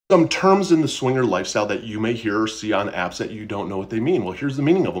Some terms in the swinger lifestyle that you may hear or see on apps that you don't know what they mean. Well, here's the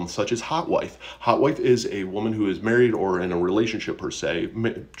meaning of them, such as hot wife. Hot wife is a woman who is married or in a relationship per se,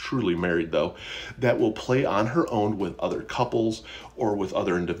 truly married though, that will play on her own with other couples or with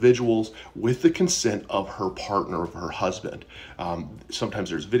other individuals with the consent of her partner, of her husband. Sometimes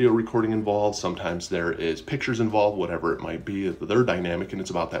there's video recording involved, sometimes there is pictures involved, whatever it might be. They're dynamic, and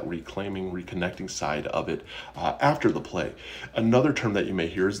it's about that reclaiming, reconnecting side of it after the play. Another term that you may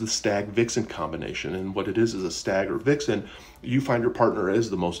hear is the stag-vixen combination, and what it is a stag or vixen. You find your partner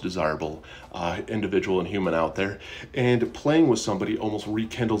is the most desirable individual and human out there, and playing with somebody almost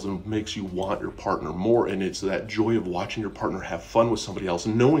rekindles and makes you want your partner more, and it's that joy of watching your partner have fun with somebody else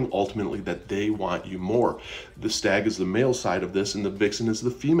and knowing ultimately that they want you more. The stag is the male side of this, and the vixen is the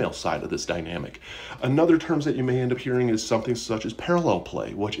female side of this dynamic. Another terms that you may end up hearing is something such as parallel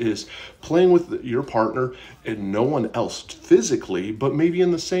play, which is playing with your partner and no one else physically, but maybe in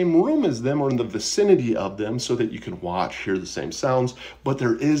the same room as them or in the vicinity of them, so that you can watch, hear the same sounds, but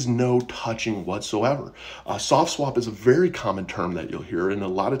there is no touching whatsoever. Soft swap is a very common term that you'll hear, and a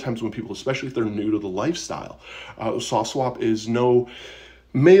lot of times when people, especially if they're new to the lifestyle, soft swap is no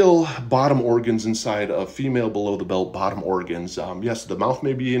male bottom organs inside of female below the belt bottom organs. Yes, the mouth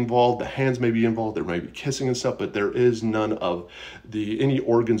may be involved, the hands may be involved, there may be kissing and stuff, but there is none of any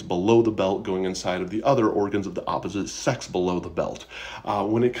organs below the belt going inside of the other organs of the opposite sex below the belt.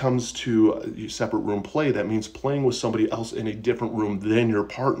 When it comes to separate room play, that means playing with somebody else in a different room than your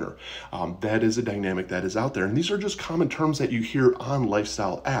partner. That is a dynamic that is out there, and these are just common terms that you hear on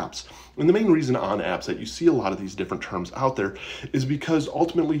lifestyle apps. And the main reason on apps that you see a lot of these different terms out there is because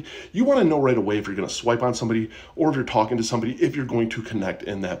ultimately you want to know right away if you're going to swipe on somebody or if you're talking to somebody, if you're going to connect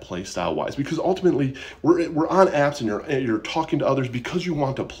in that play style wise. Because ultimately we're on apps and you're talking to others because you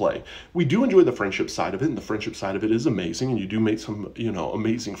want to play. We do enjoy the friendship side of it, and the friendship side of it is amazing, and you do make some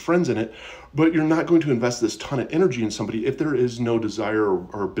amazing friends in it, but you're not going to invest this ton of energy in somebody if there is no desire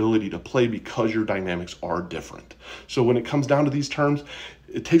or ability to play, because your dynamics are different. So when it comes down to these terms,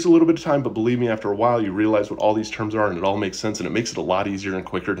 it takes a little bit of time, but believe me, after a while, you realize what all these terms are, and it all makes sense, and it makes it a lot easier and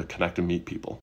quicker to connect and meet people.